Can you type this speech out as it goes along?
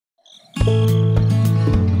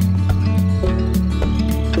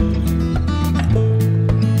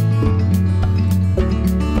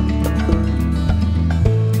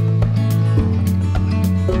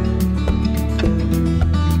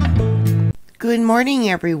Good morning,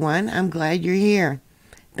 everyone. I'm glad you're here.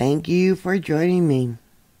 Thank you for joining me.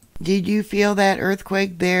 Did you feel that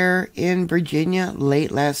earthquake there in Virginia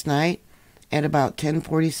late last night at about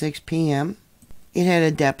 10:46 p.m.? It had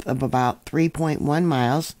a depth of about 3.1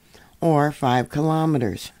 miles or 5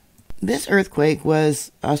 kilometers. This earthquake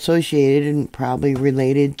was associated and probably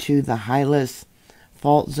related to the Hylas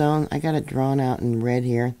fault zone. I got it drawn out in red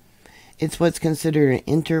here. It's what's considered an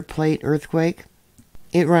interplate earthquake.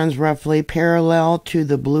 It runs roughly parallel to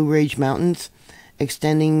the Blue Ridge Mountains,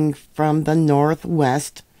 extending from the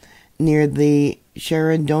northwest near the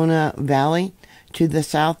Shenandoah Valley to the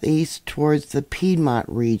southeast towards the Piedmont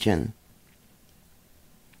region.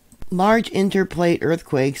 Large interplate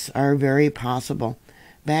earthquakes are very possible.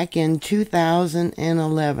 Back in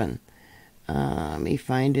 2011, let me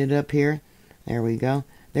find it up here. There we go.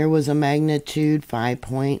 There was a magnitude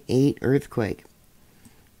 5.8 earthquake.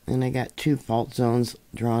 And I got 2 fault zones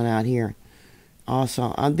drawn out here.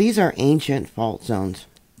 Also, these are ancient fault zones.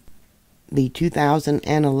 The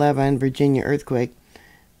 2011 Virginia earthquake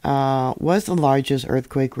was the largest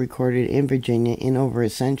earthquake recorded in Virginia in over a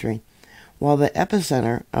century, while the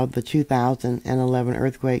epicenter of the 2011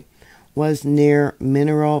 earthquake was near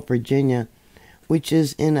Mineral, Virginia, which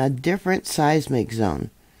is in a different seismic zone.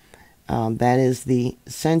 That is the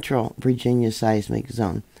Central Virginia seismic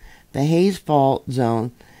zone. The Hayes Fault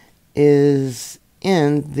Zone is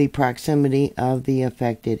in the proximity of the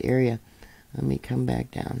affected area. Let me come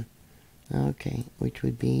back down. Okay, which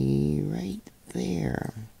would be right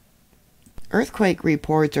there. Earthquake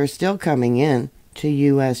reports are still coming in to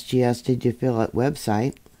USGS Did You Feel It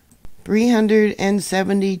website.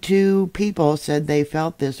 372 people said they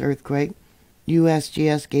felt this earthquake.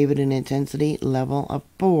 USGS gave it an intensity level of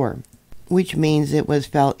 4, which means it was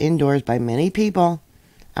felt indoors by many people,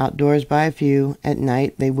 outdoors by a few. At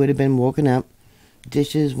night, they would have been woken up.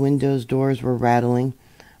 Dishes, windows, doors were rattling.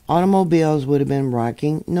 Automobiles would have been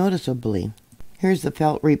rocking noticeably. Here's the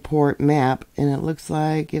felt report map, and it looks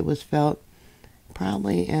like it was felt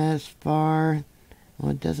probably as far,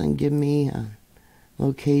 well, it doesn't give me a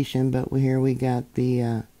location, but here we got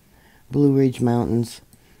the Blue Ridge Mountains.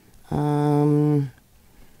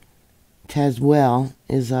 Tazewell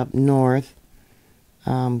is up north.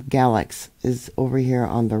 Galax is over here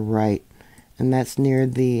on the right, and that's near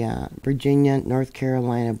the Virginia-North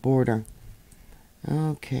Carolina border.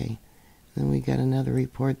 Okay, then we got another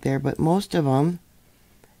report there, but most of them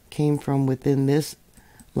came from within this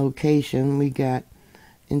location. We got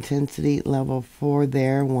intensity level 4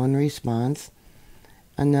 there, 1 response.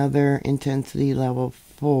 Another intensity level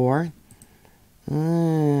 4.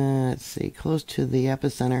 Let's see, close to the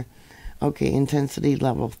epicenter. Okay, intensity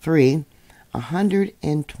level 3.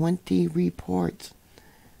 120 reports.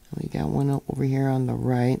 We got one over here on the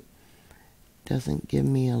right. Doesn't give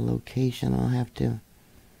me a location. I'll have to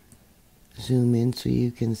zoom in so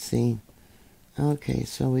you can see. Okay,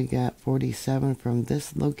 so we got 47 from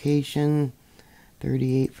this location,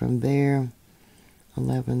 38 from there,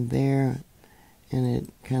 11 there, and it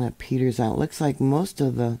kind of peters out. Looks like most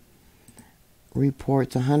of the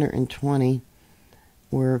reports, 120,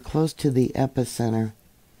 were close to the epicenter.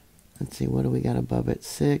 Let's see, what do we got above it?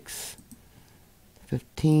 6,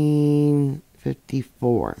 15,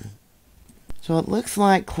 54. So it looks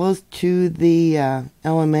like close to the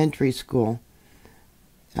elementary school.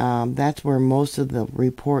 That's where most of the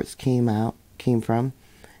reports came from.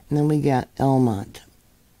 And then we got Elmont.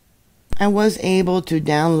 I was able to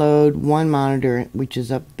download one monitor, which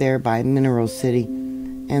is up there by Mineral City.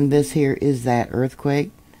 And this here is that earthquake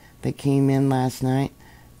that came in last night.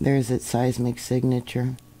 There's its seismic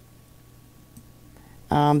signature.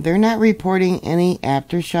 They're not reporting any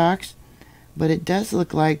aftershocks, but it does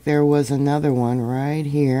look like there was another one right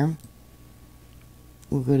here.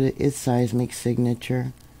 We'll go to its seismic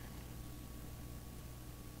signature,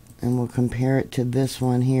 and we'll compare it to this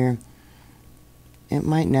one here. It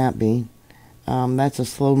might not be. That's a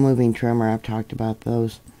slow-moving tremor. I've talked about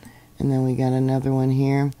those. And then we got another one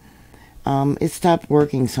here. It stopped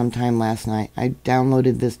working sometime last night. I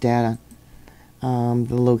downloaded this data, the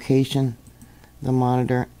location, the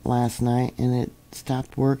monitor last night, and it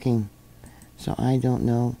stopped working. So I don't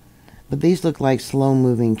know. But these look like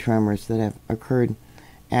slow-moving tremors that have occurred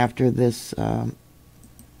after this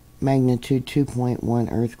magnitude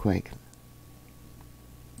 2.1 earthquake.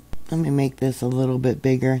 Let me make this a little bit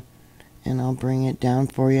bigger, and I'll bring it down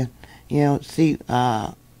for you. You know, see,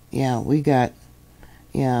 yeah, we got,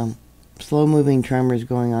 slow-moving tremors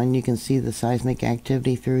going on. You can see the seismic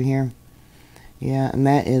activity through here. Yeah, and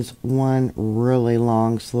that is one really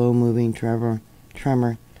long, slow-moving tremor.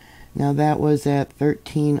 Now that was at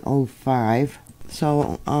 13:05.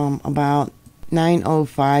 So about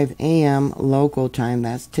 9:05 a.m. local time.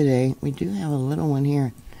 That's today. We do have a little one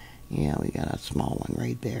here. Yeah, we got a small one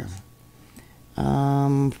right there.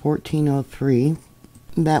 14:03.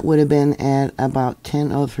 That would have been at about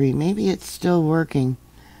 10:03. Maybe it's still working.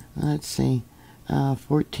 Let's see.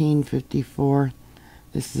 14:54.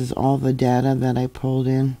 This is all the data that I pulled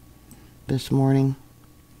in this morning.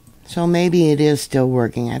 So maybe it is still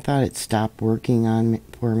working. I thought it stopped working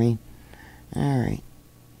for me. Alright.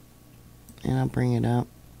 And I'll bring it up.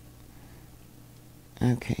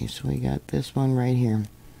 Okay, so we got this one right here.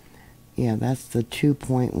 Yeah, that's the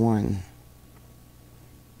 2.1.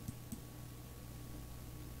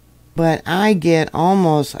 But I get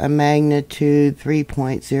almost a magnitude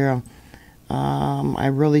 3.0. I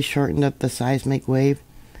really shortened up the seismic wave,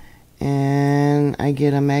 and I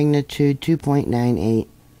get a magnitude 2.98.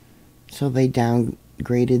 So they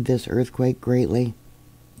downgraded this earthquake greatly.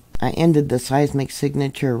 I ended the seismic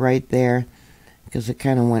signature right there because it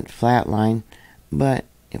kind of went flatline. But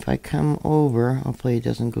if I come over, hopefully it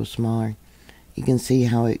doesn't go smaller, you can see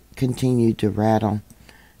how it continued to rattle.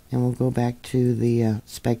 And we'll go back to the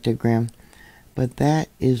spectrogram. But that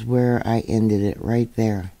is where I ended it, right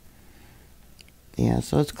there. Yeah,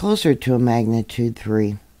 so it's closer to a magnitude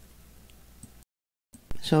 3.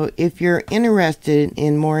 So if you're interested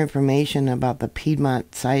in more information about the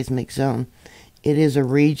Piedmont seismic zone, it is a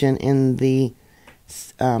region in the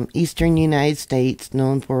eastern United States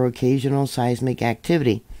known for occasional seismic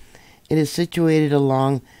activity. It is situated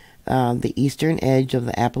along the eastern edge of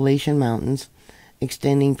the Appalachian Mountains,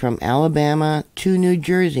 extending from Alabama to New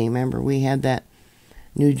Jersey. Remember, we had that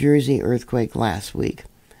New Jersey earthquake last week.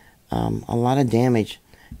 A lot of damage.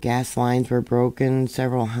 Gas lines were broken.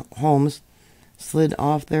 Several homes slid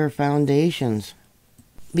off their foundations.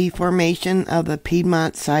 The formation of the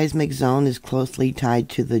Piedmont seismic zone is closely tied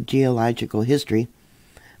to the geological history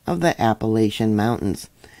of the Appalachian Mountains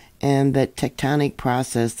and the tectonic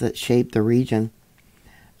process that shaped the region.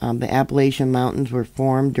 The Appalachian Mountains were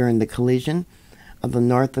formed during the collision of the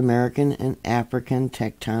North American and African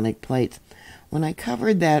tectonic plates. When I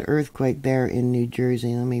covered that earthquake there in New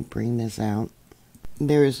Jersey, let me bring this out.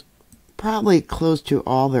 There's probably close to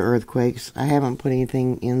all the earthquakes. I haven't put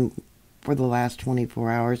anything in for the last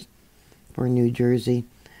 24 hours for New Jersey,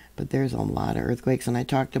 but there's a lot of earthquakes, and I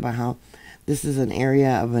talked about how this is an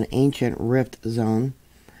area of an ancient rift zone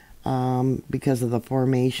because of the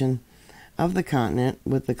formation of the continent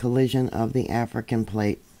with the collision of the African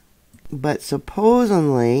plate. But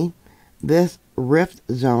supposedly this rift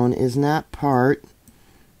zone is not part,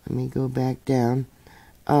 let me go back down,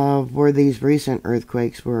 of where these recent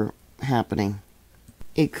earthquakes were happening.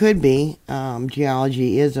 It could be.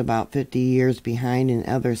 Geology is about 50 years behind in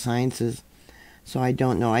other sciences, so I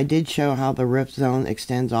don't know. I did show how the rift zone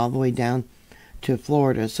extends all the way down to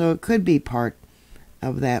Florida, so it could be part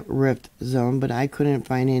of that rift zone, but I couldn't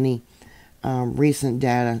find any recent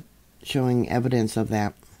data showing evidence of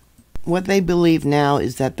that. What they believe now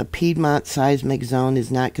is that the Piedmont seismic zone is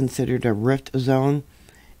not considered a rift zone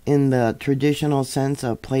in the traditional sense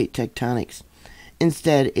of plate tectonics.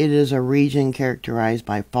 Instead, it is a region characterized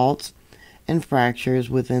by faults and fractures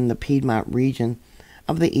within the Piedmont region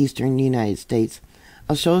of the eastern United States,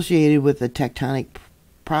 associated with the tectonic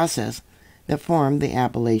process that formed the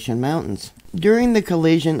Appalachian Mountains. During the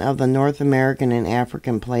collision of the North American and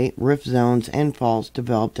African plate, rift zones and faults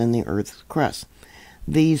developed in the Earth's crust.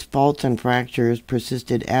 These faults and fractures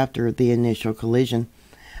persisted after the initial collision,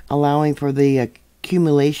 allowing for the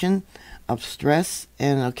accumulation of stress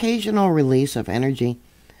and occasional release of energy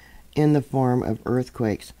in the form of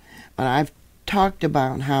earthquakes. But I've talked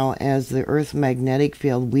about how as the Earth's magnetic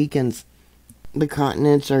field weakens, the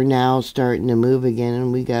continents are now starting to move again,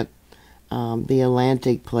 and we got the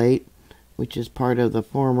Atlantic plate, which is part of the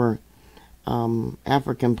former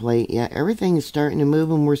African plate. Yeah, everything is starting to move,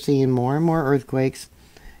 and we're seeing more and more earthquakes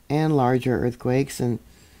and larger earthquakes in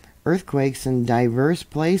diverse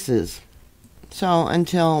places. So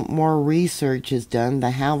until more research is done,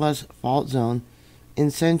 the Havas Fault Zone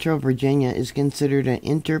in central Virginia is considered an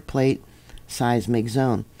interplate seismic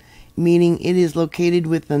zone, meaning it is located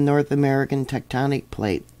with the North American tectonic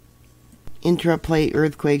plate. Intraplate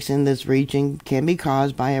earthquakes in this region can be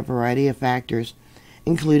caused by a variety of factors,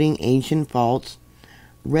 including ancient faults,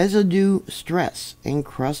 residue stress, and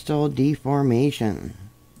crustal deformation.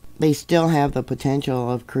 They still have the potential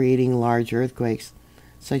of creating large earthquakes,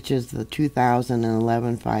 such as the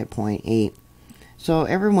 2011 5.8. So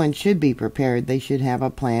everyone should be prepared. They should have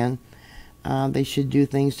a plan. They should do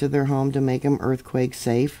things to their home to make them earthquake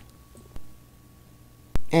safe.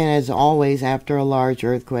 And as always, after a large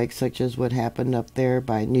earthquake, such as what happened up there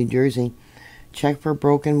by New Jersey, Check for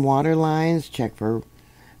broken water lines. Check for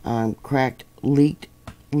cracked,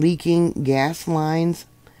 leaking gas lines,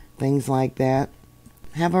 things like that.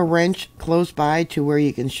 Have a wrench close by to where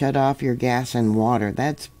you can shut off your gas and water.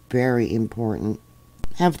 That's very important.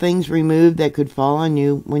 Have things removed that could fall on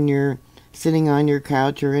you when you're sitting on your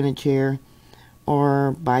couch or in a chair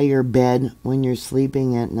or by your bed when you're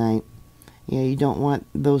sleeping at night. Yeah, you don't want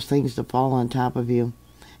those things to fall on top of you.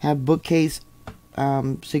 Have bookcase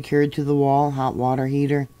secured to the wall, hot water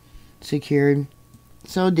heater secured.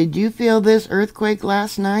 So did you feel this earthquake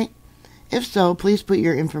last night? If so, please put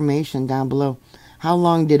your information down below. How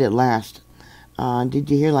long did it last? Did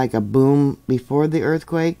you hear like a boom before the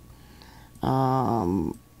earthquake?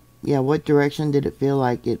 Yeah, what direction did it feel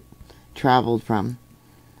like it traveled from?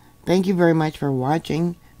 Thank you very much for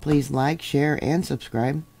watching. Please like, share, and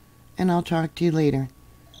subscribe. And I'll talk to you later.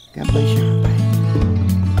 God bless you. Bye.